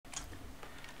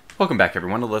Welcome back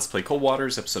everyone to Let's Play Cold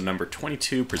Waters, episode number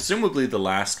 22, presumably the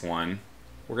last one.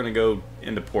 We're gonna go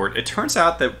into port. It turns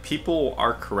out that people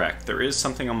are correct. There is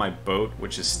something on my boat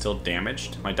which is still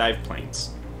damaged. My dive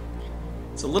planes.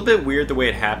 It's a little bit weird the way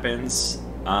it happens.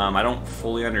 I don't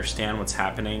fully understand what's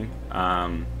happening.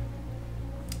 By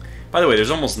the way,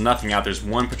 there's almost nothing out. There's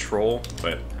one patrol,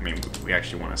 but I mean, we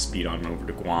actually want to speed on over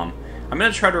to Guam. I'm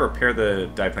gonna try to repair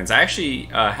the dive planes. I actually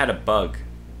had a bug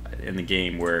in the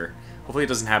game where, hopefully it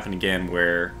doesn't happen again,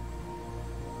 where,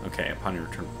 okay, upon your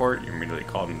return to port, you're immediately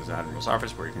called into the Admiral's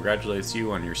office where he congratulates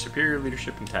you on your superior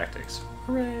leadership and tactics.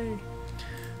 Hooray!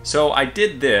 So I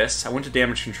did this, I went to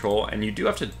damage control, and you do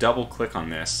have to double click on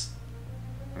this.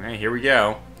 Okay, here we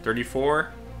go.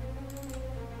 34.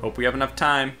 Hope we have enough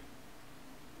time.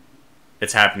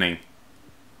 It's happening.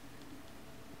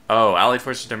 Oh, Allied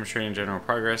forces demonstrating general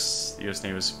progress. The U.S.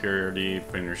 Navy's superiority.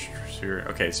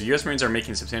 Okay, so U.S. Marines are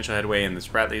making substantial headway in the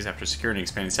Spratlys after securing and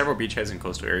expanding several beachheads and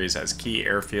coastal areas as key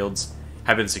airfields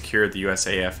have been secured. The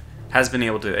USAF has been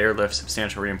able to airlift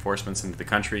substantial reinforcements into the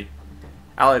country.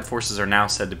 Allied forces are now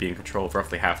said to be in control of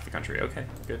roughly half the country. Okay,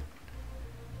 good.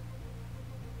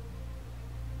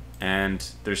 And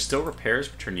there's still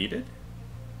repairs which are needed?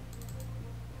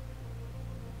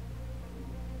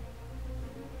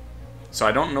 So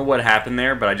I don't know what happened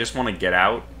there, but I just want to get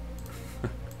out.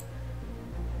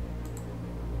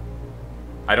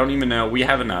 I don't even know. We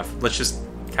have enough. Let's just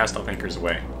cast off anchors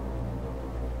away.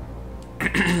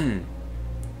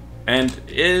 And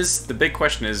the big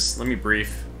question is, let me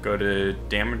brief, go to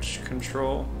damage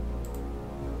control.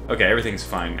 Okay, everything's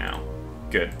fine now.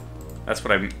 Good. That's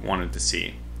what I wanted to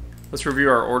see. Let's review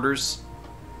our orders.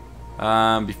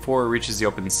 Before it reaches the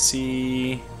open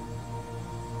sea.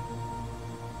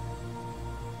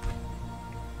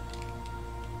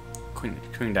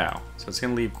 Qingdao. So it's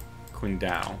going to leave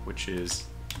Qingdao, which is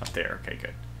up there. Okay,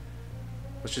 good.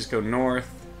 Let's just go north.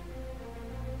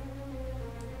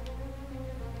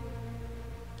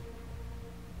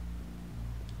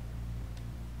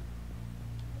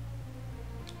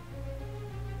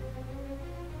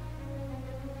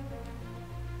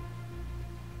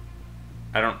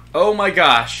 Oh my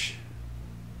gosh.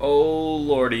 Oh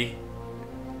lordy.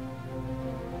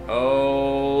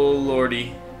 Oh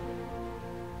lordy.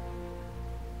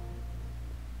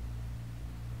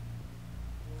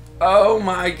 Oh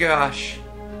my gosh.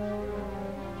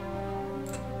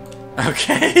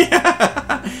 Okay.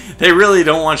 They really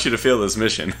don't want you to fail this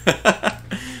mission.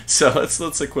 So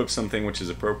let's equip something which is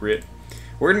appropriate.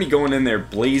 We're going to be going in there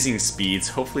blazing speeds.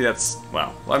 Hopefully that's,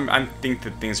 well, I think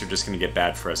that things are just going to get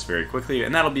bad for us very quickly,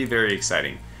 and that'll be very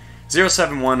exciting.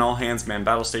 071, all hands man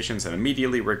battle stations and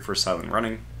immediately rig for silent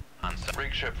running.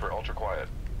 Rig ship for ultra quiet.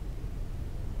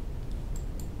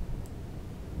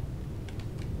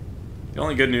 The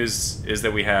only good news is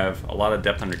that we have a lot of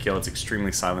depth under kill. It's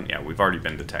extremely silent. Yeah, we've already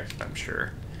been detected, I'm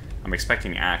sure. I'm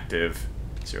expecting active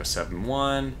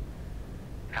 071.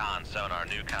 Con sonar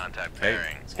new contact Okay,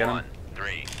 bearing. let's get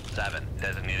 137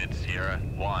 designated Sierra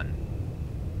 1.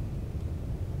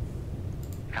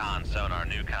 Con sonar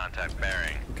new contact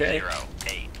bearing. Okay.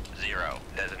 080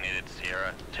 designated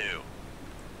Sierra 2.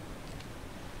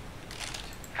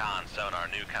 Con sonar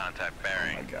new contact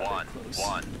bearing. Oh my God,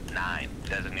 119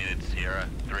 designated Sierra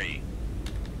 3.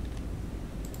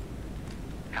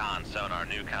 Con sonar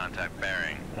new contact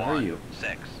bearing. Where are you?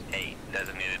 168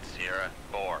 designated Sierra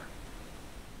 4.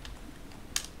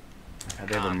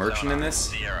 They have a merchant in this?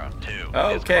 Sierra 2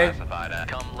 Oh, is okay. classified as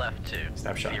come left 2.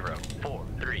 Snapshot.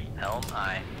 043 helm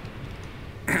I.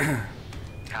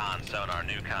 Con sonar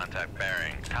new contact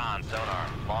bearing. Con sonar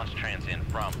launch transient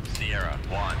from Sierra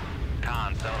 1.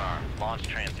 Con sonar launch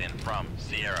transient from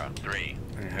Sierra 3.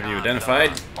 Have you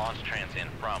identified? Launch transient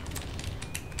from.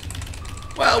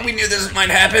 Well, we knew this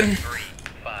might happen.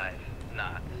 35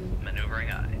 knots. Maneuvering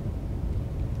I.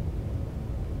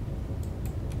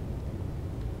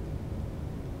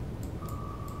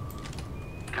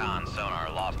 Con sonar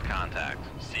lost contact.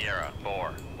 Sierra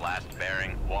 4. Last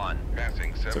bearing 1.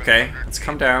 Passing 700 It's okay. Let's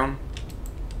come down.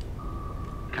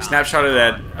 Con Snapshot it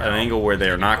at sonar an angle where they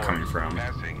are not coming from.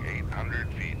 Passing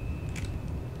 800 feet.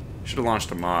 Should have launched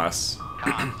a Moss.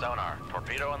 Con sonar.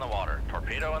 Torpedo in the water.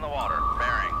 Torpedo in the water.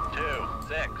 Bearing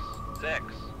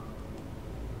 266.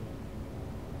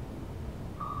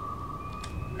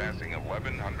 Passing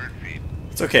 1100 feet.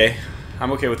 It's okay.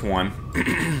 I'm okay with one.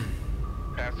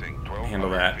 Passing 1200 Handle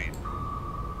that. feet.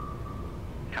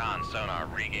 Con sonar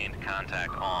regained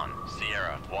contact on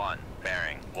Sierra 1.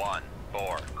 Bearing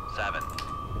 147.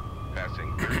 Passing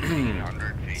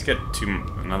 1300 feet. Let's get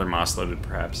another Moss loaded,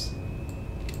 perhaps.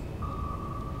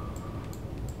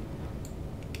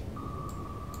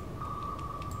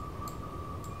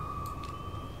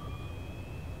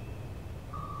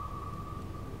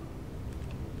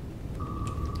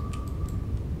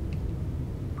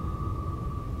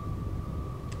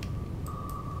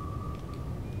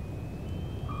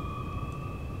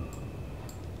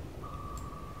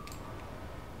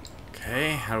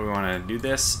 Okay, how do we want to do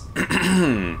this?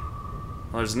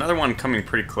 Well, there's another one coming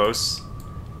pretty close.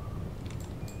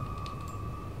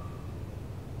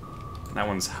 That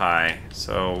one's high,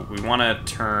 so we want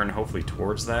to turn hopefully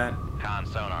towards that. Con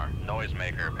sonar,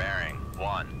 noisemaker, bearing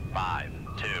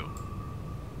 152.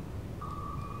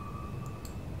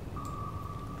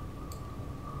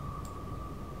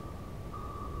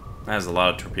 That has a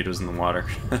lot of torpedoes in the water.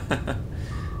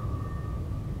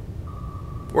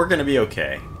 We're gonna be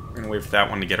okay. We're gonna wait for that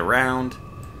one to get around.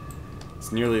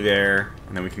 It's nearly there,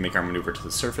 and then we can make our maneuver to the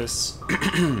surface.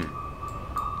 Con,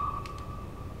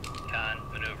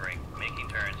 maneuvering, making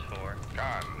turns for.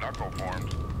 Con, knuckle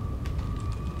formed.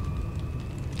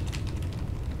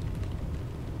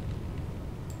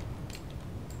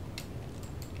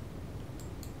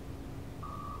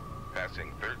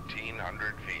 Passing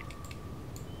 1,300 feet.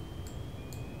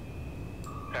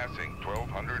 Passing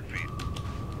 1,200 feet.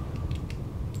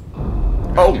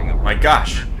 Oh my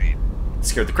gosh! Feet. It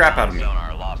scared the crap out of me.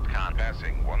 Sonar lost con.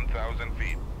 Passing 1,000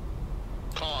 feet.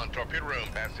 Con, torpedo room.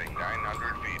 Passing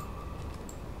 900 feet.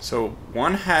 So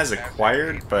one has Passing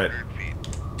acquired, but 800 feet.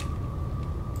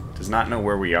 does not know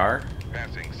where we are.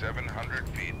 Passing 700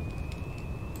 feet.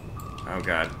 Oh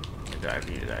god. Need to dive,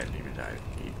 need to dive, need to dive,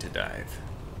 need to dive.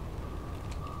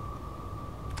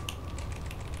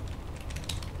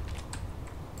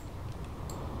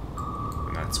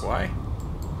 And that's why.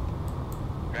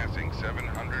 Passing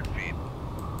 700 feet.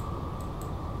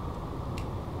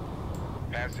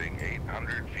 Passing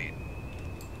 800 feet.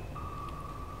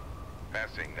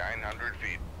 Passing 900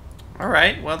 feet.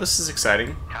 Alright, well this is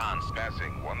exciting. Cons.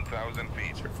 Passing 1,000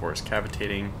 feet. Surf force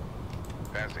cavitating.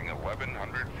 Passing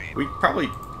 1,100 feet. We probably...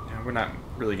 yeah, we're not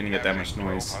really gonna get that much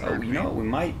noise. Oh, you know what? We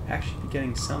might actually be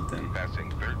getting something. Passing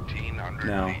 1,300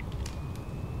 No. feet.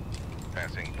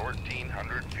 Passing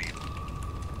 1,400 feet.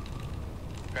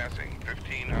 Passing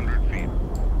 1,500 feet.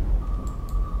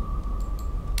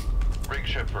 Rig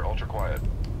ship for ultra quiet.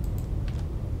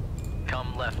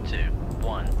 Come left to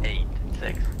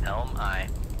 186. Helm I.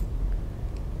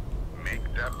 Make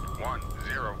depth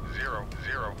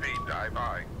 1,000 feet. Dive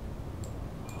I.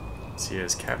 See it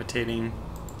as cavitating.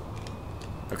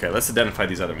 Okay, let's identify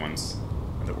these other ones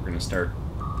that we're gonna start.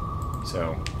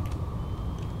 So,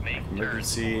 Make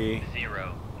emergency.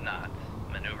 0 knots.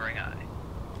 Maneuvering I.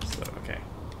 So, okay.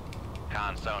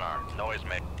 Con sonar,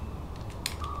 noisemaker.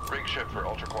 Rig ship for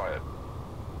ultra quiet.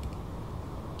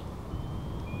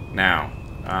 Now,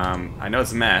 I know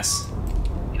it's a mess.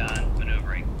 Con,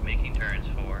 maneuvering, making turns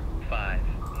for 5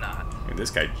 knots. Hey, this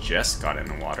guy just got in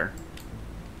the water.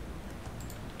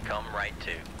 Come right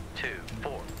to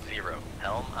 240.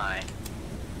 Helm I.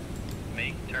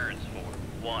 Make turns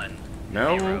for 1.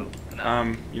 No, 0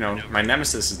 knots. you know, my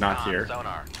nemesis is not Con, here.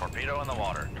 Sonar, torpedo in the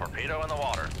water. Torpedo in the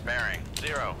water. Bearing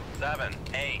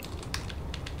 078.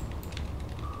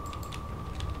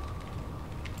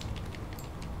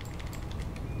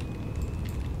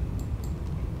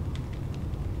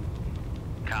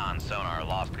 Con sonar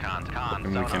lost con. Con And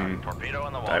we sonar. can Torpedo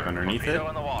in the water. dive underneath torpedo it.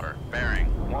 in the water. Bearing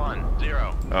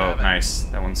 10. Oh, nice.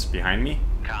 That one's behind me.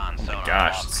 Con Oh my sonar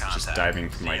gosh, lost it's just contact. diving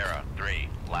from like... Sierra 3.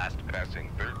 Last. Passing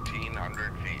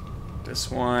 1,300 feet.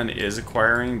 This one is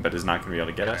acquiring, but is not going to be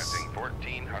able to get us Passing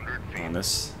 1,400 feet. on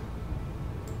this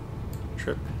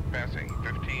trip. Passing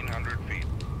 1,500 feet.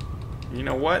 You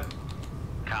know what?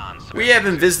 Con. We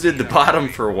haven't visited the bottom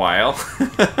for a while.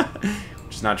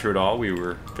 Which is not true at all. We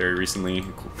were very recently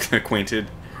reacquainted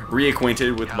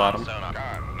with the bottom. Sonar.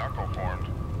 Con, knuckle formed.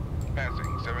 Passing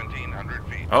 1,700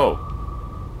 feet. Oh.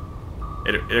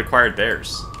 It acquired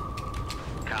theirs.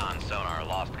 Con sonar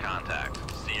lost contact.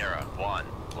 Sierra 1.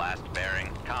 Last bearing.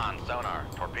 Con sonar.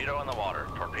 Torpedo in the water.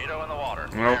 Torpedo in the water.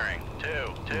 Nope. Bearing 2.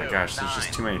 Oh my gosh, there's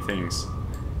just too many things.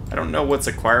 I don't know what's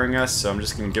acquiring us, so I'm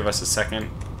just going to give us a second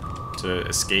to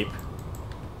escape.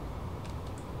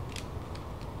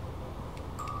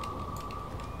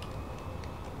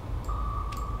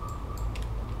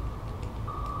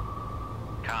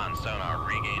 Con sonar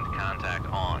regained contact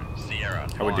on Sierra.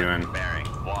 How we 1, doing? Bearing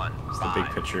 1. It's the big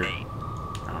 5, picture. 8.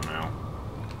 I don't know.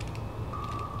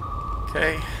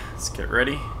 Okay, let's get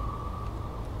ready.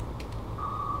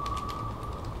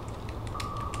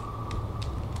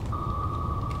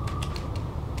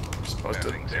 We're supposed to...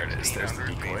 There it is, there's the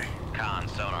decoy. Con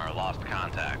sonar lost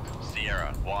contact.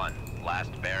 Sierra 1.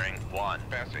 Last bearing 1.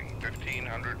 Passing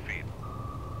 1,500 feet.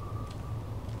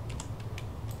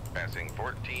 Passing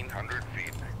 1,400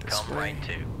 feet. This Come way. right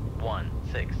to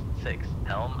 166.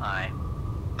 Helm I.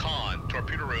 Con,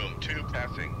 torpedo room. 2.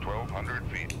 Passing 1,200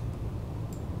 feet.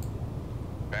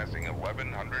 Passing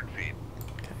 1,100 feet.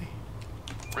 Okay,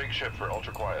 Rig ship for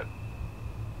ultra quiet.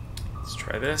 let's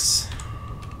try this.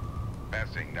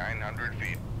 Passing 900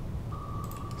 feet.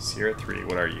 Sierra 3,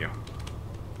 what are you?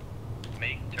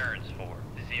 Make turns for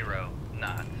 0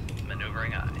 knots.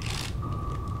 Maneuvering aye.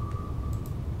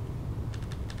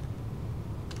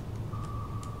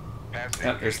 Passing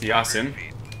Yep, there's the 800 Yasen.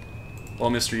 feet. Well,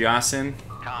 Mr. Yasen,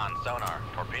 Con, sonar,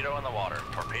 torpedo in the water,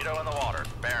 torpedo in the water,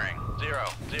 bearing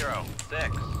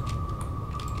 006.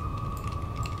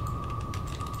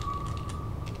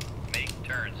 Make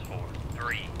turns for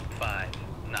 35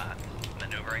 knots,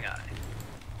 maneuvering aye.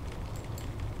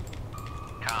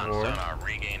 Con, Four. sonar,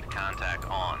 regained contact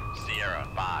on Sierra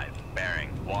 5, bearing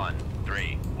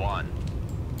 131.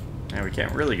 now we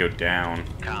can't really go down.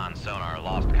 Con, sonar,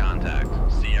 lost contact,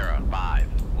 Sierra 5,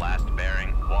 last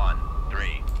bearing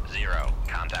 130,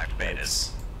 contact faded.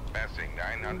 It's, Passing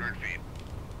 900 feet.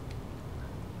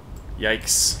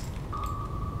 yikes.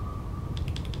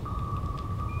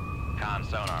 Con,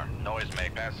 sonar,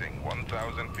 noisemaker. Passing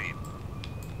 1,000 feet.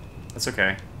 That's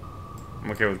okay.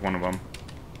 I'm okay with one of them.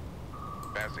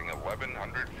 Passing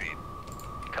 1,100 feet.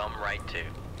 Come right to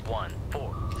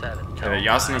 147. Okay,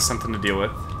 Yasen has something to deal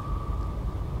with.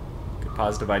 Good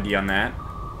positive ID on that.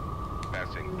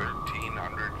 Passing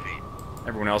 1,300 feet.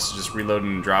 Everyone else is just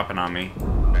reloading and dropping on me.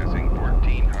 Passing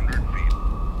 1,400 feet.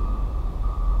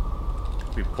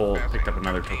 We picked up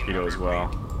another torpedo as well.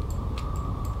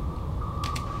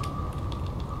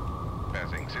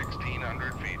 Passing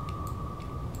 1,600 feet.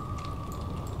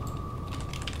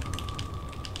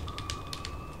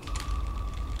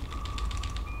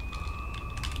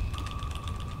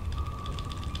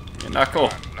 Yeah, knuckle,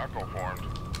 Knuckle formed.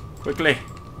 quickly.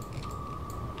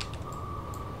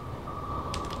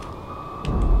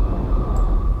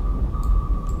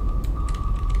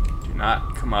 Do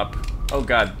not come up. Oh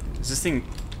god, is this thing...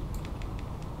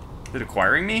 Is it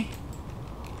acquiring me?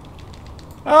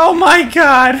 Oh my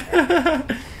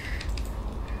god!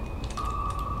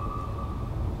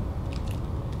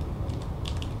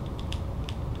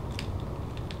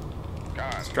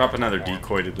 Let's drop another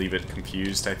decoy to leave it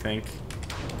confused, I think.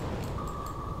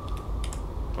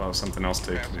 We'll have something else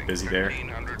to keep busy there.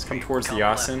 Let's come towards the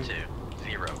Yasen.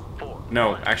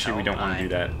 No, actually we don't want to do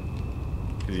that.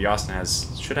 Because the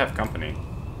Yasen should have company.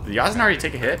 Did the Yasen already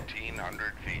take a hit?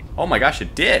 1,500 feet. Oh my gosh,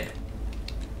 it did!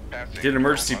 Passing Did an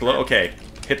emergency blow? Okay,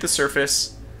 hit the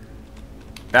surface.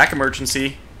 Back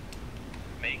emergency.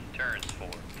 Make turns for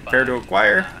Prepare to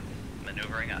acquire.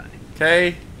 maneuvering aye.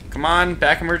 Okay, come on,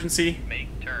 back emergency. Make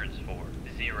turns for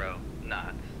 0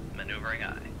 knots, maneuvering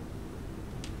aye.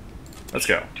 Let's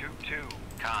go. 2-2.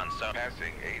 Con, so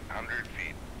Passing 800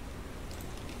 feet.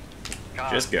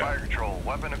 Just go. Fire control.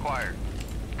 Weapon acquired.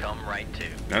 come right to.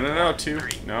 No, two.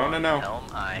 No. Helm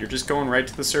aye. You're just going right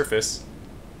to the surface.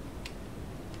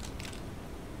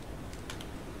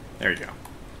 There you go.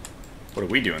 What are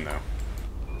we doing, though?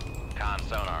 Con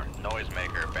sonar,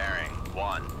 noisemaker bearing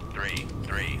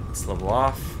 133. Let's level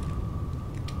off.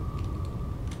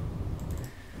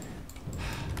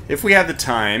 If we have the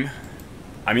time...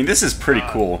 I mean, this is pretty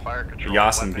cool, Fire the control.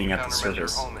 Yasen Weapon being at the countermeasure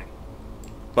surface. homing.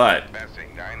 But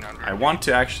Passing 900 I want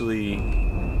to actually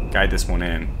guide this one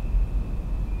in.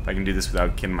 If I can do this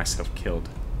without getting myself killed.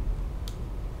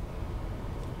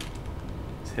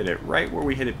 Let's hit it right where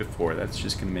we hit it before. That's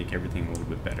just going to make everything a little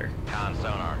bit better. Con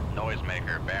sonar,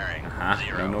 noisemaker bearing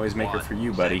No noisemaker for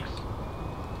you, buddy.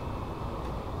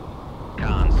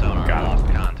 Con sonar, Got lost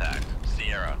him. contact.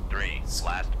 Sierra 3,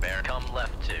 last bear. Come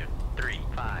left to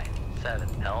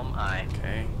 357. Helm aye.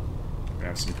 Okay. We're going to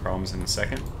have some problems in a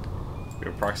second. We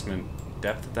have approximate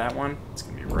depth of that one. It's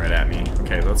going to be right at me.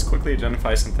 Okay, let's quickly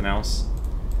identify something else.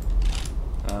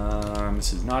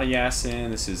 This is not a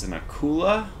Yasen. This is an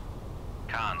Akula.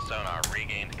 Con sonar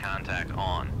regained contact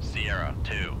on Sierra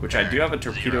 2. Which I do have a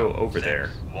torpedo over there.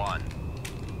 1.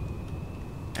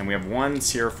 And we have one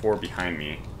Sierra 4 behind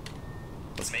me.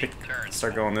 Let's Make turns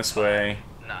start for going this 5 way.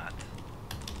 knots.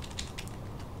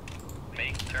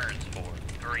 Make turns for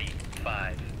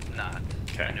 3-5 knots.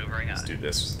 Okay, Maneuvering let's on. do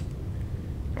this.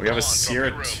 We have a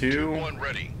Sierra 2, 1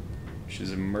 ready. which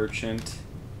is a merchant.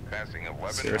 Passing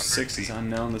 1100 Sierra 6 is feet.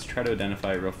 unknown. Let's try to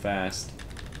identify it real fast.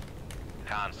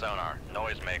 Con sonar,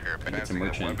 noisemaker. It's a Passing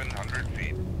merchant. 1100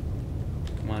 feet.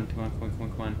 Come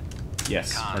on.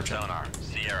 Yes, Con merchant. sonar,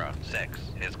 Sierra 6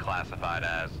 is classified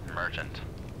as merchant.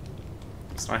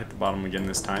 Let's not hit the bottom again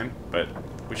this time, but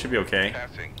we should be okay.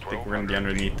 Passing I think we're going to be 1200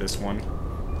 underneath feet. this one.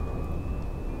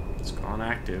 It's gone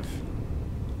active.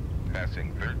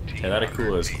 Passing 1300 Okay, that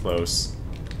Akula is feet. close.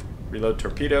 Reload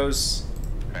torpedoes.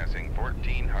 Passing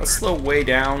 1400. Let's slow way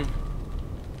down.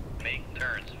 Make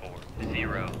turns for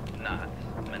 0 knots.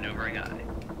 Maneuvering aye.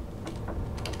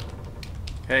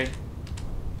 Okay.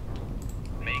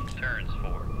 Make turns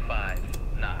for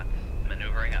 5 knots.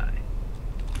 maneuvering aye.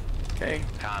 Okay.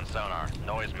 Con sonar,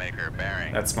 noisemaker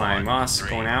bearing. That's my Moss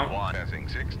going out. Passing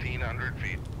 1,600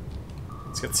 feet.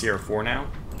 Let's get Sierra 4 now.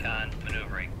 Con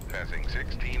maneuvering. Passing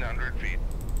 1,600 feet.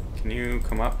 Can you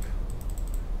come up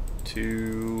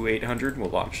to 800? We'll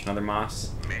launch another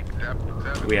Moss. Make depth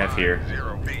 7 We have here.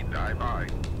 0 feet. Dive by.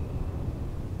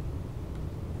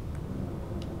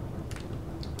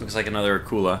 Looks like another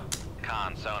Akula.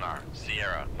 Con sonar,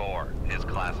 Sierra 4 is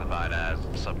classified as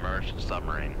submerged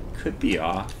submarine. Could be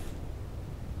off.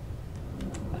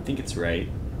 I think it's right.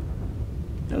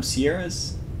 No,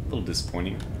 Sierra's a little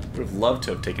disappointing. Would have loved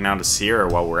to have taken out a Sierra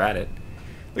while we're at it.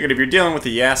 Look at, if you're dealing with a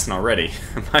Yasen already,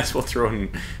 might as well throw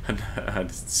in a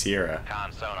Sierra.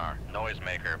 Con sonar,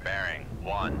 noisemaker bearing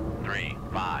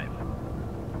 135.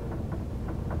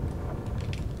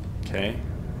 Okay.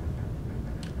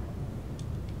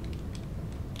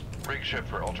 Rig shift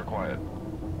for ultra quiet.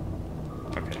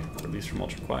 Okay, release from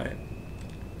ultra quiet.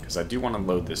 Because I do want to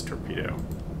load this torpedo.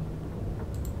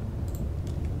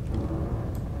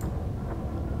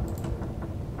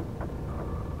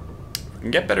 We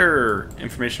can get better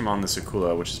information on this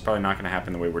Akula, which is probably not going to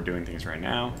happen the way we're doing things right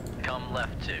now. Come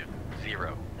left to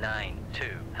 092,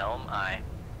 helm aye.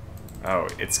 Oh,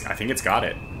 I think it's got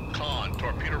it. Con,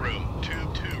 torpedo room,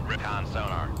 tube 2, Con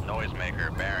sonar,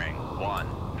 noisemaker bearing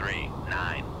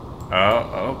 139.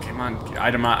 Oh, come on. I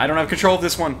don't have control of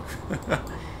this one.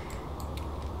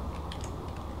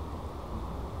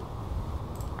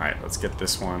 Alright, let's get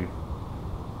this one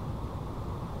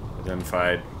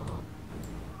identified.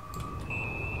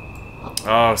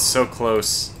 Oh, so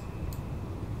close.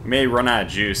 We may run out of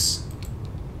juice.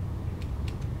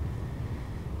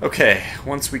 Okay,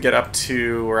 once we get up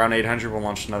to around 800, we'll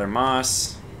launch another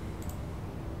Moss.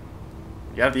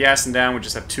 You have the Yasen down, we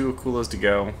just have 2 Akulas to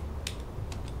go.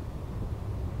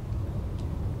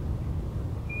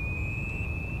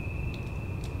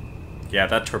 Yeah,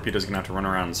 that torpedo's gonna have to run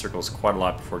around in circles quite a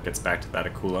lot before it gets back to that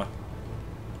Akula.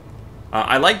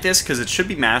 I like this because it should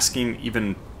be masking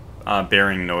even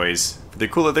bearing noise. For the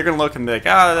Akula, they're gonna look and be like,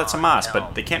 ah, that's a Moss,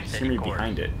 but they can't hear me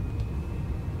behind it.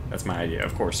 That's my idea.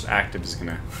 Of course, active is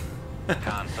gonna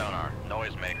Con sonar,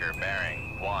 noisemaker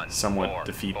bearing 1 somewhat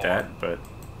defeat that, but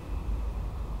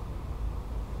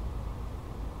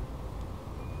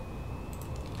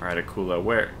alright, Akula,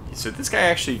 where? So this guy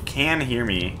actually can hear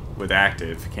me with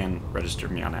active, can register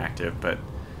me on active, but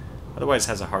otherwise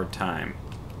has a hard time.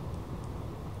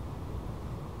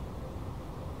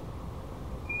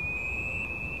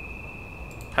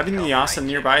 Having the Yasen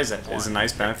nearby is a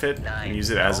nice benefit. You can use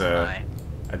it as a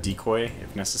decoy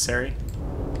if necessary.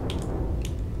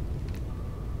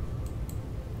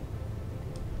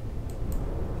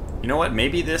 You know what?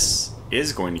 Maybe this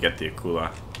is going to get the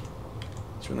Akula.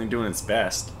 It's really doing its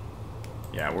best.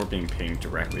 Yeah, we're being pinged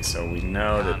directly, so we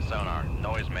know that. Sonar,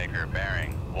 noisemaker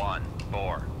bearing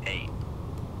 148.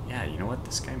 Yeah, you know what?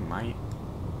 This guy might.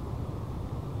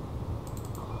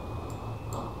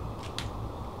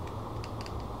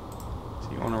 Is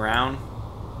he going around?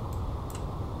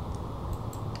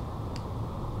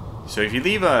 So if you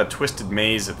leave a twisted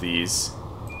maze of these,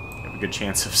 you have a good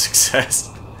chance of success.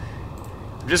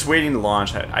 I'm just waiting to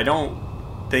launch. I don't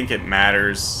think it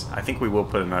matters. I think we will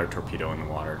put another torpedo in the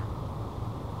water.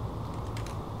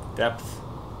 Depth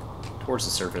towards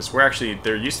the surface. We're actually,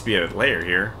 there used to be a layer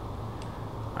here.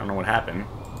 I don't know what happened.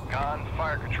 Con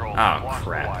fire control. Oh,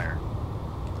 crap.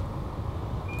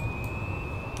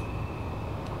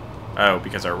 Oh,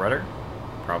 because our rudder?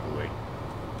 Probably.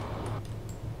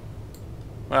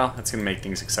 Well, that's going to make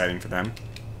things exciting for them.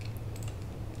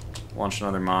 Launch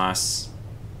another Moss.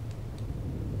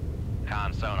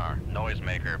 Con sonar,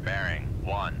 noisemaker bearing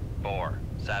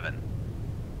 147.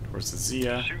 Towards the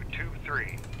Zia. Shoot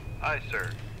 23. Aye, sir.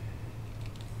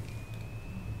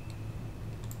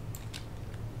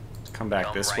 Come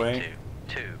back this way.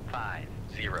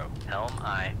 250. Helm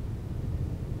aye.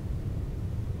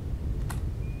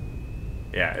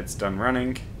 Yeah, it's done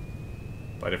running.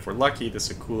 But if we're lucky, this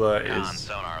Akula Con is...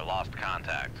 sonar lost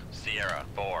contact. Sierra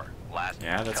 4. Last.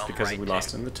 Yeah, that's because we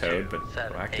lost in the toad, but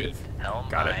we're active. Helm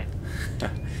Got it. aye.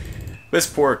 This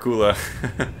poor Akula.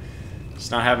 Just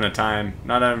not having a time.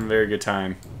 Not having a very good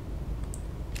time.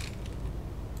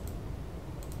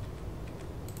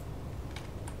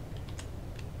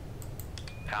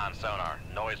 Con sonar,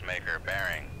 noisemaker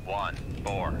bearing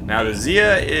 148. Now the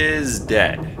Zia is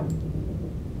dead.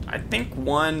 I think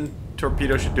one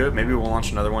torpedo should do it. Maybe we'll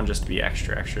launch another one just to be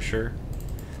extra sure.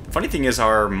 The funny thing is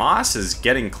our Moss is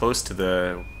getting close to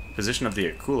the position of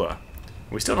the Akula.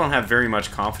 We still don't have very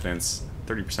much confidence.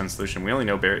 30% solution. We only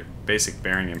know basic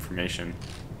bearing information.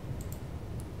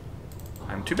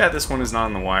 Too bad this one is not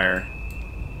on the wire.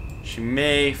 She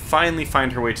may finally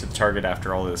find her way to the target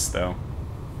after all this, though.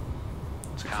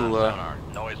 Akula.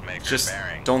 Just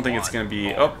don't think it's going to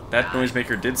be... Oh, that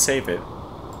noisemaker did save it.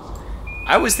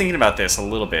 I was thinking about this a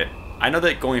little bit. I know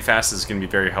that going fast is going to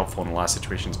be very helpful in a lot of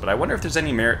situations, but I wonder if there's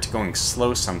any merit to going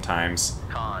slow sometimes.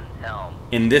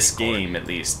 In this game, at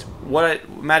least.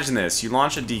 Imagine this. You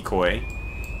launch a decoy.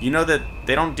 You know that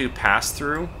they don't do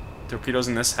pass-through. Torpedoes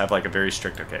in this have like a very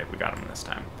strict... Okay, we got them this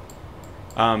time.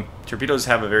 Torpedoes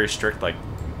have a very strict, like,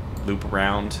 loop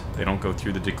around. They don't go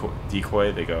through the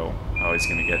decoy. They go... Oh, he's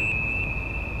gonna get...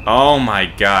 Oh my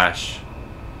gosh.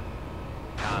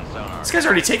 This guy's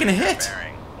already taken a hit.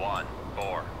 1,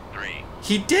 4, 3.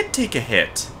 He did take a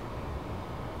hit.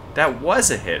 That was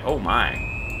a hit. Oh my.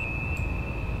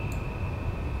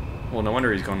 Well, no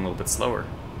wonder he's going a little bit slower.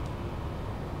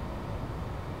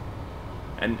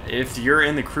 And if you're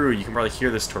in the crew, you can probably hear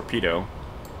this torpedo.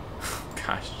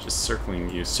 Gosh, just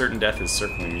circling you. Certain death is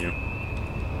circling you.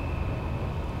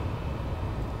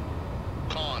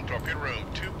 Con, torpedo room,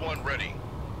 tube 1 ready.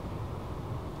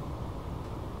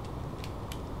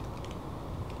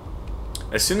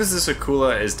 As soon as this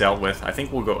Akula is dealt with, I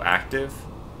think we'll go active.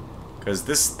 Because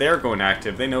they're going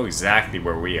active. They know exactly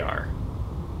where we are.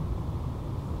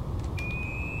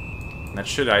 And that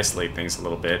should isolate things a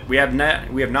little bit. We have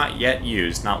not yet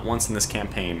used, not once in this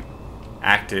campaign,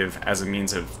 active as a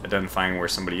means of identifying where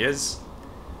somebody is.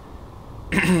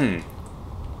 It'll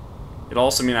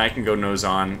also mean I can go nose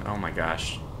on. Oh my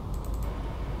gosh.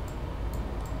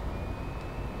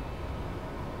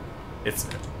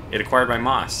 It acquired my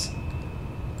moss.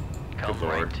 Good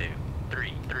lord. Okay,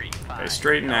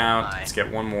 straighten out. Let's get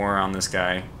one more on this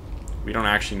guy. We don't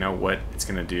actually know what it's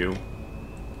gonna do.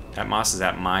 That moss is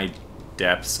at my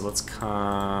depth, so let's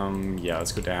come... Yeah,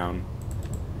 let's go down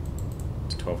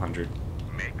to 1200.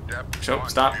 So,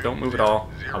 stop, don't move at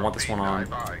all. I want this one on.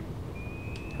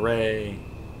 Hooray.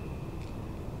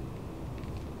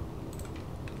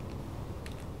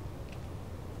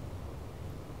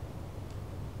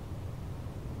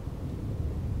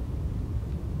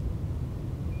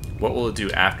 What will it do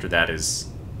after that is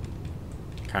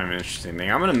kind of an interesting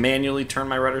thing. I'm going to manually turn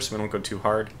my rudder so we don't go too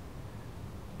hard.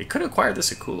 It could acquire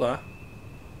this Akula.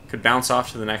 Could bounce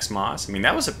off to the next Moss. I mean,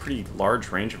 that was a pretty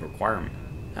large range of requirement.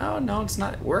 Oh, no, it's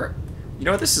not. You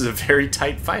know what? This is a very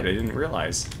tight fight. I didn't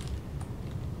realize.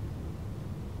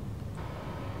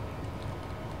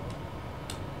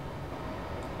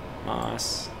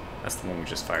 Moss. That's the one we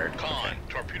just fired. Con, Okay.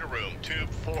 torpedo room, tube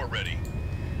 4 ready.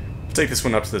 We'll take this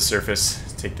one up to the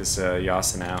surface. Take this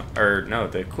Yasen out. Or, no,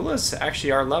 the Akulas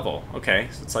actually are level. Okay,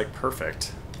 so it's like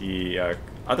perfect. The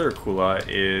other Akula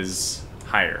is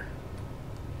higher.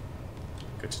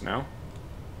 Good to know.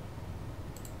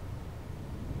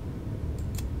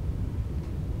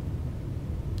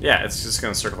 Yeah, it's just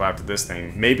going to circle after this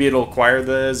thing. Maybe it'll acquire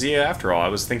the Zia after all. I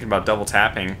was thinking about double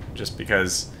tapping, just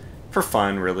because, for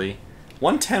fun, really.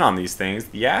 110 on these things.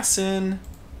 The Yasen...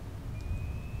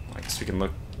 Well, I guess we can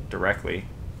look directly.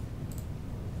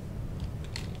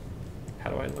 How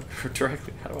do I look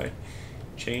directly? How do I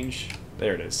change?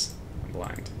 There it is. I'm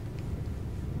blind.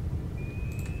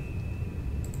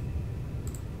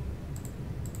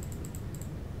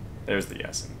 There's the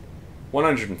Yasen.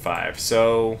 105,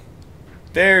 so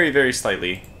very, very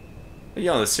slightly. But, you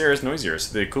know, the Sierra's noisier,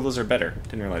 so the Akulas are better.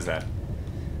 Didn't realize that.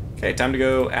 Okay, time to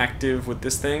go active with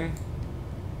this thing.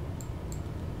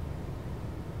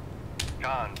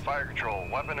 Con, fire control,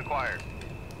 weapon acquired.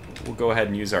 We'll go ahead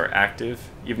and use our active,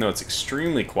 even though it's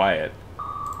extremely quiet.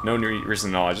 No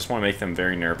reason at all, I just want to make them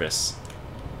very nervous.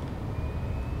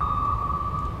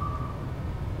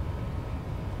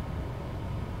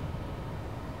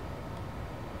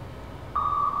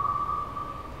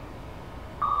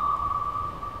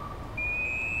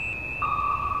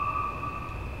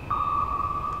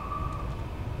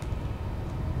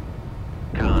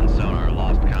 Con, sonar,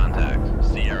 lost contact.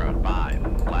 Sierra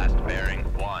 5, last bearing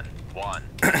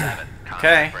 117.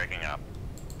 Okay. Breaking up.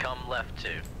 Come left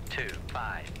 2,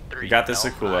 5, 3. We got this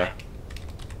Akula.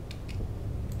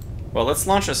 Well, let's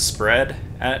launch a spread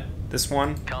at this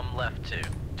one. Come left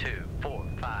 2, 4,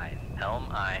 5. Helm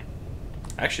I.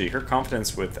 Actually, her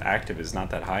confidence with active is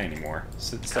not that high anymore.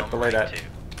 Step Come below right that. 2,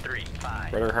 3,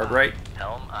 5. Rudder hard right.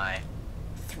 Helm I.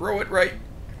 Throw it right.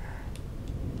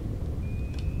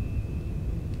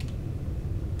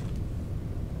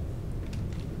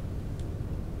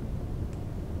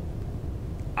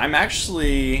 I'm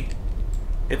actually...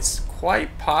 It's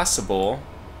quite possible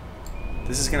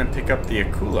this is going to pick up the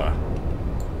Akula.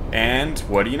 And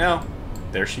what do you know?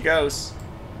 There she goes.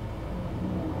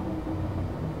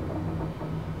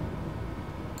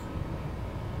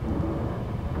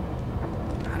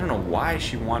 I don't know why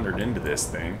she wandered into this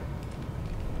thing.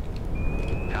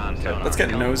 Sonar, Let's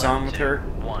get nose on with her.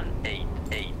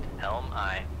 188, helm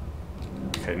aye.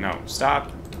 Okay, no, stop.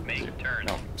 Make turns.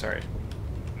 No, sorry.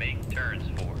 Make turns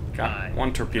for Got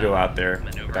one torpedo out there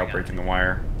without breaking the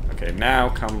wire. Okay, now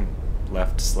come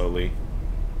left slowly.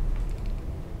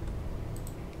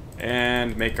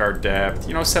 And make our depth.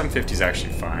 You know, 750 is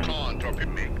actually fine. Con,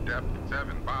 torpedo, make depth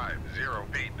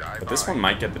 750 feet, dive But this high. one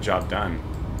might get the job done.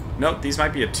 Nope, these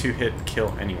might be a 2-hit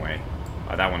kill anyway.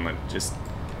 That one just...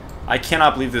 I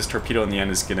cannot believe this torpedo in the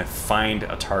end is going to find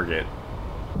a target.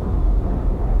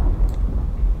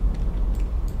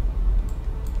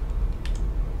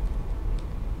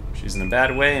 She's in a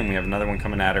bad way, and we have another one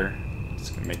coming at her. It's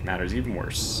going to make matters even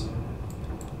worse.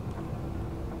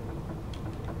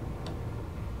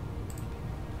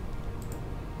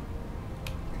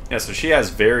 Yeah, so she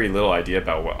has very little idea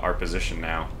about what our position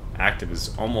now. Active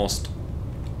is almost...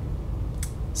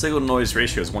 Signal to noise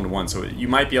ratio is 1-to-1, so you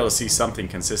might be able to see something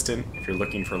consistent if you're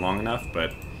looking for long enough,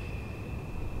 but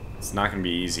it's not going to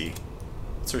be easy.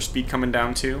 What's her speed coming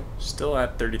down to? Still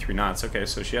at 33 knots. Okay,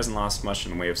 so she hasn't lost much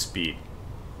in the way of speed.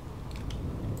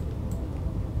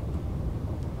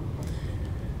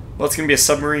 Well, it's going to be a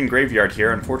submarine graveyard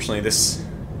here. Unfortunately, this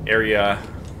area,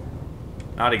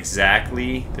 not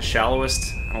exactly the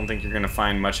shallowest. I don't think you're going to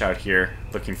find much out here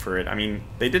looking for it. I mean,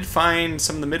 they did find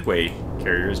some of the midway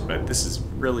carriers, but this is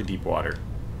really deep water.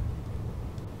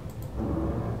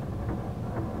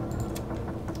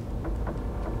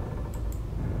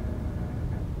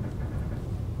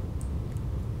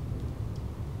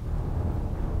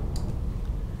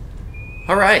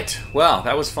 Alright, well,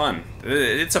 that was fun.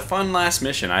 It's a fun last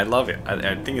mission. I love it.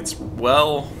 I think it's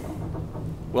well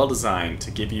designed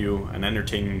to give you an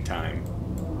entertaining time.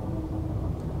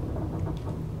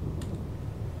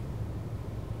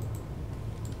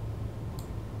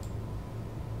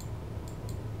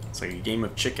 It's like a game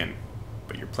of chicken,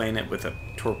 but you're playing it with a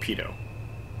torpedo.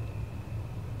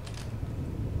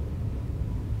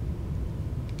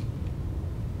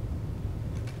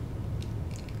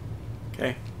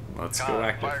 Okay, let's go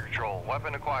active. Fire control,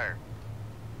 weapon acquired.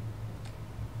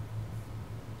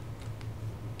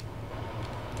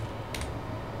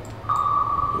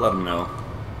 Let them know.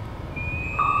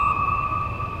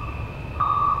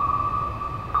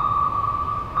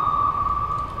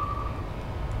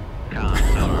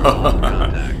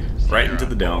 Right into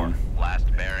the dome. Last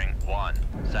bearing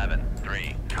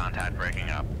 173. Contact breaking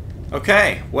up.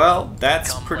 Okay, well,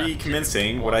 that's pretty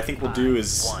convincing. What I think we'll do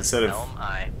is, instead of...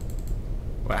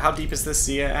 Well, how deep is this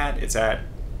Zia at? It's at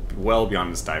well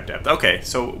beyond this dive depth. Okay,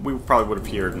 so we probably would have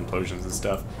heard implosions and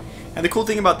stuff. And the cool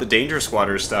thing about the dangerous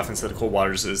waters stuff instead of cold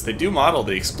waters is they do model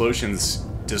the explosions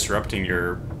disrupting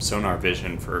your sonar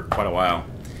vision for quite a while.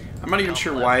 I'm not even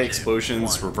sure why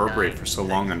explosions reverberate for so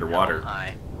long underwater.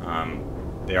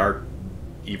 They are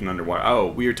even underwater. Oh,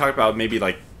 we were talking about maybe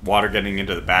like water getting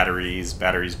into the batteries,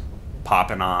 batteries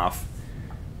popping off,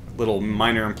 little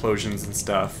minor implosions and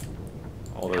stuff.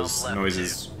 All those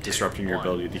noises disrupting your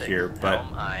ability to hear,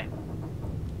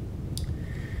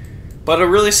 but a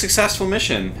really successful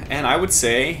mission, and I would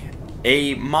say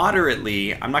a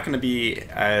moderately, I'm not going to be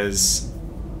as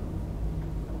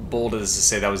bold as to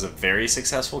say that was a very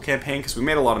successful campaign, because we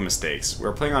made a lot of mistakes. We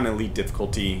were playing on elite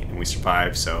difficulty, and we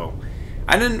survived, so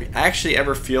I didn't actually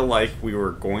ever feel like we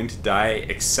were going to die,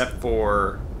 except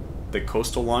for the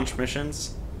coastal launch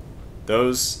missions.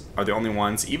 Those are the only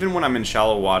ones. Even when I'm in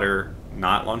shallow water,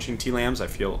 not launching T-LAMs, I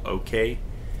feel okay,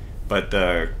 but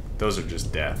those are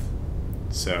just death.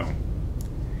 So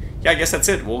yeah, I guess that's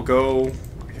it. We'll go,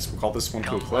 I guess we'll call this one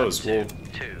to a close. We'll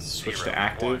switch to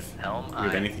active. Do we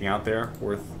have anything out there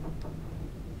worth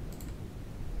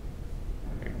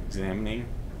examining?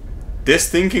 This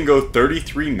thing can go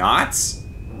 33 knots?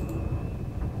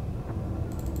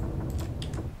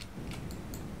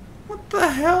 What the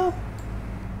hell?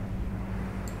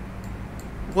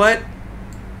 What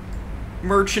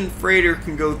merchant freighter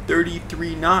can go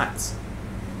 33 knots?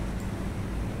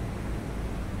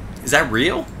 Is that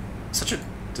real?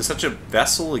 Does such a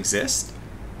vessel exist?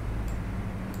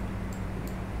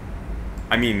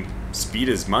 I mean, speed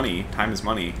is money, time is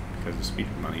money, because of speed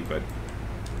is money, but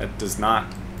that does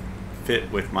not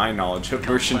fit with my knowledge of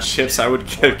merchant ships. I would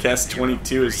guess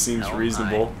 22 seems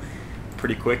reasonable.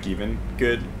 Pretty quick even.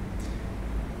 Good.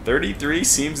 33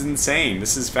 seems insane.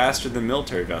 This is faster than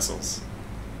military vessels.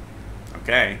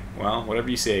 Okay, well, whatever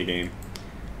you say, game.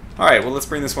 Alright, well, let's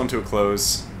bring this one to a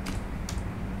close.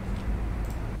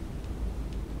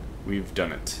 We've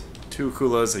done it. 2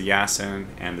 Akulas, a Yasen,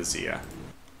 and a Zia.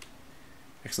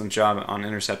 Excellent job on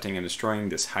intercepting and destroying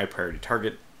this high priority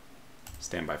target.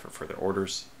 Stand by for further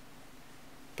orders.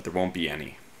 but there won't be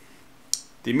any.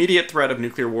 The immediate threat of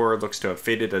nuclear war looks to have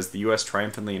faded as the US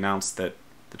triumphantly announced that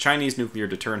the Chinese nuclear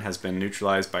deterrent has been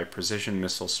neutralized by precision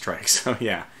missile strikes. So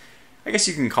yeah, I guess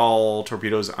you can call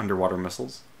torpedoes underwater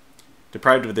missiles.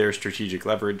 Deprived of their strategic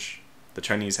leverage, the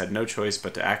Chinese had no choice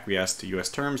but to acquiesce to US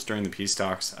terms during the peace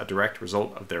talks, a direct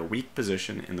result of their weak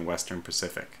position in the Western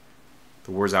Pacific.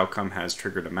 The war's outcome has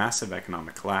triggered a massive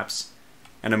economic collapse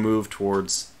and a move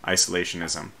towards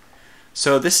isolationism.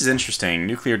 So this is interesting.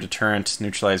 Nuclear deterrent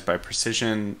neutralized by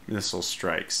precision missile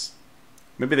strikes.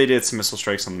 Maybe they did some missile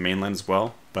strikes on the mainland as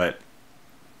well, but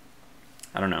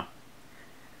I don't know.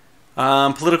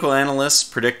 Political analysts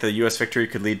predict the U.S. victory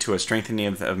could lead to a strengthening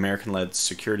of the American-led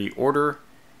security order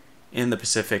in the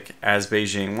Pacific as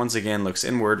Beijing once again looks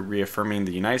inward, reaffirming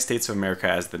the United States of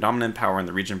America as the dominant power in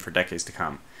the region for decades to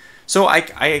come. So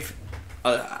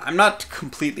I'm not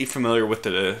completely familiar with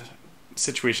the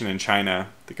situation in China,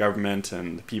 the government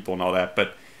and the people and all that,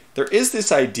 but there is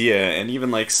this idea, and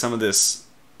even like some of this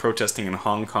protesting in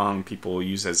Hong Kong people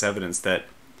use as evidence, that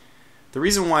the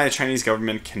reason why a Chinese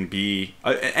government can be,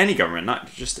 any government,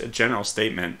 not just a general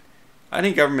statement,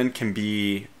 any government can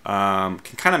be, can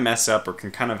kind of mess up or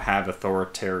can kind of have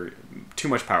authoritarian, too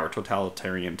much power,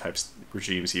 totalitarian types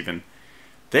regimes even.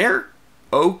 They're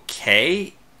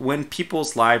okay when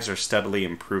people's lives are steadily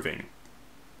improving.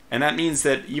 And that means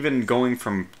that even going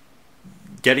from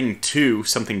getting to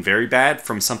something very bad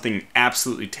from something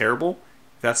absolutely terrible,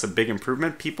 that's a big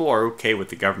improvement, people are okay with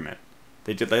the government.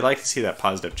 They like to see that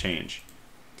positive change.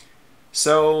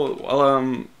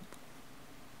 So,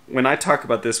 when I talk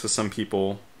about this with some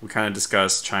people, we kind of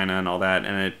discuss China and all that,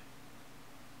 and it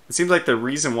seems like the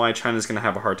reason why China's going to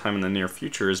have a hard time in the near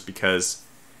future is because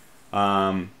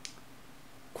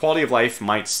quality of life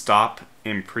might stop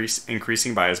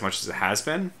increasing by as much as it has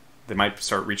been. They might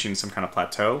start reaching some kind of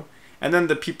plateau, and then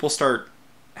the people start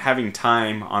having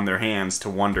time on their hands to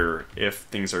wonder if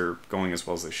things are going as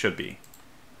well as they should be.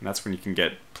 And that's when you can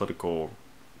get political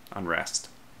unrest.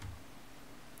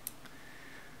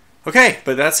 Okay,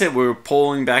 but that's it. We're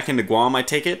pulling back into Guam, I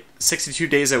take it. 62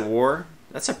 days at war.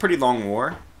 That's a pretty long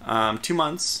war. 2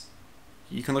 months.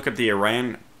 You can look at the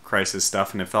Iran crisis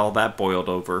stuff, and if all that boiled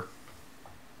over,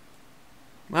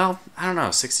 well, I don't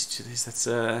know, 62 days, that's,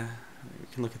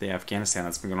 we can look at the Afghanistan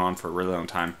that's been going on for a really long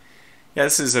time. Yeah,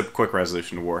 this is a quick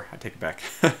resolution to war. I take it back.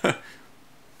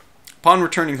 Upon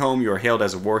returning home, you are hailed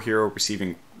as a war hero,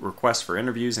 receiving requests for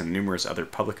interviews and numerous other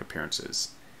public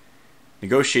appearances.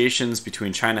 Negotiations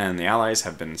between China and the Allies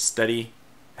have made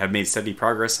steady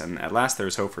progress, and at last there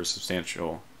is hope for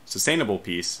sustainable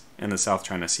peace in the South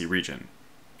China Sea region.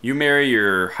 You marry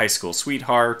your high school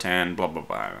sweetheart, and blah blah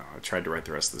blah. I tried to write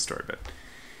the rest of the story, but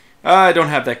I don't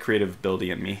have that creative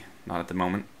ability in me, not at the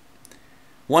moment.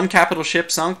 One capital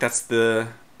ship sunk. That's the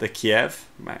Kiev.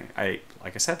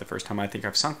 Like I said, the first time I think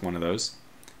I've sunk one of those.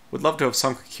 Would love to have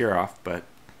sunk a Kirov, but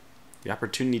the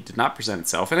opportunity did not present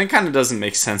itself, and it kind of doesn't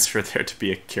make sense for there to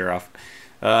be a Kirov.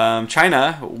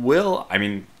 China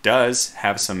does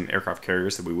have some aircraft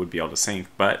carriers that we would be able to sink,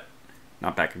 but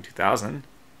not back in 2000.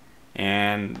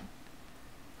 And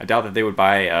I doubt that they would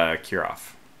buy a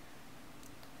Kirov.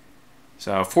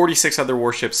 So 46 other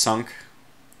warships sunk,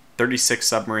 36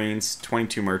 submarines,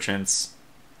 22 merchants.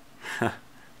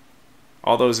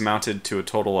 All those amounted to a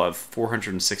total of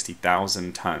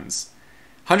 460,000 tons.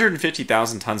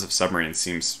 150,000 tons of submarines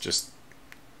seems just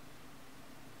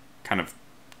kind of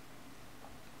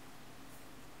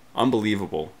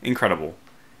unbelievable, incredible.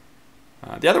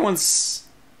 The other ones,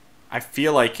 I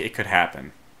feel like it could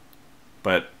happen,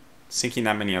 but sinking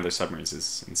that many other submarines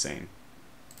is insane.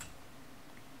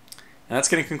 And that's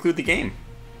going to conclude the game.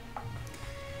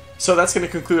 So that's going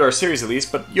to conclude our series at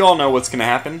least, but you all know what's going to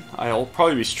happen. I'll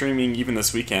probably be streaming even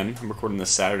this weekend. I'm recording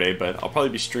this Saturday, but I'll probably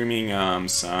be streaming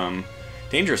some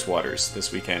Dangerous Waters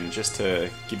this weekend just to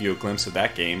give you a glimpse of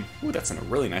that game. Ooh, that's a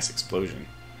really nice explosion.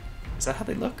 Is that how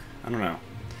they look? I don't know.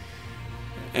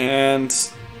 And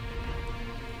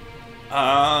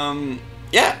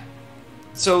yeah.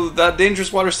 So that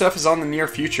Dangerous Water stuff is on the near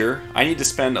future. I need to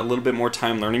spend a little bit more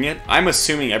time learning it. I'm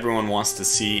assuming everyone wants to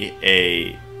see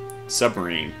a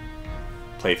submarine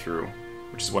playthrough,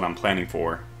 which is what I'm planning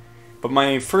for. But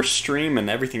my first stream and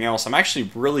everything else, I'm actually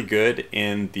really good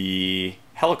in the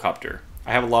helicopter.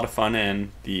 I have a lot of fun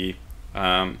in the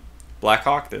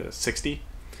Blackhawk, the 60.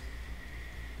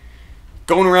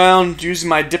 Going around using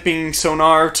my dipping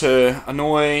sonar to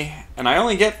annoy, and I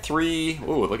only get 3.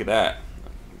 Ooh, look at that.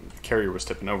 The carrier was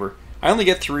tipping over. I only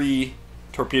get 3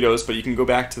 torpedoes, but you can go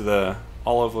back to the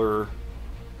Oliver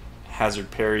Hazard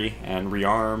Perry and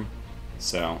rearm.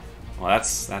 So, well, that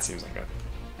seems like an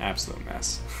absolute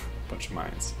mess. Bunch of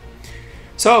mines.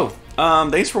 So,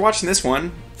 thanks for watching this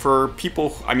one. For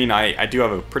people, I mean, I do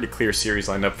have a pretty clear series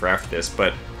lined up for after this,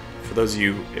 but for those of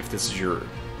you, if this is you're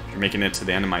making it to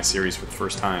the end of my series for the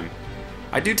first time,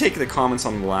 I do take the comments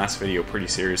on the last video pretty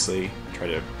seriously. I try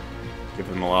to give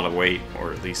them a lot of weight,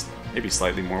 or at least maybe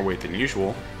slightly more weight than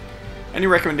usual. Any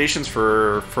recommendations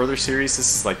for further series?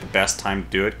 This is like the best time to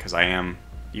do it, because I am,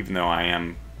 even though I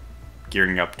am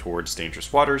gearing up towards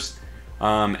dangerous waters,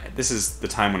 this is the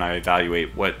time when I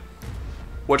evaluate what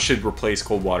should replace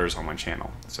cold waters on my channel.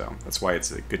 So that's why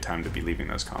it's a good time to be leaving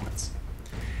those comments.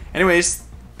 Anyways,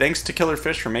 thanks to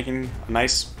Killerfish for making a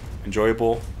nice,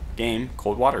 enjoyable game,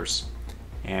 Cold Waters.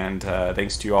 And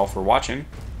thanks to you all for watching.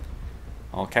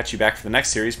 I'll catch you back for the next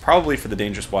series, probably for the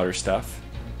dangerous water stuff.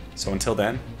 So until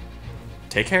then,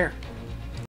 take care.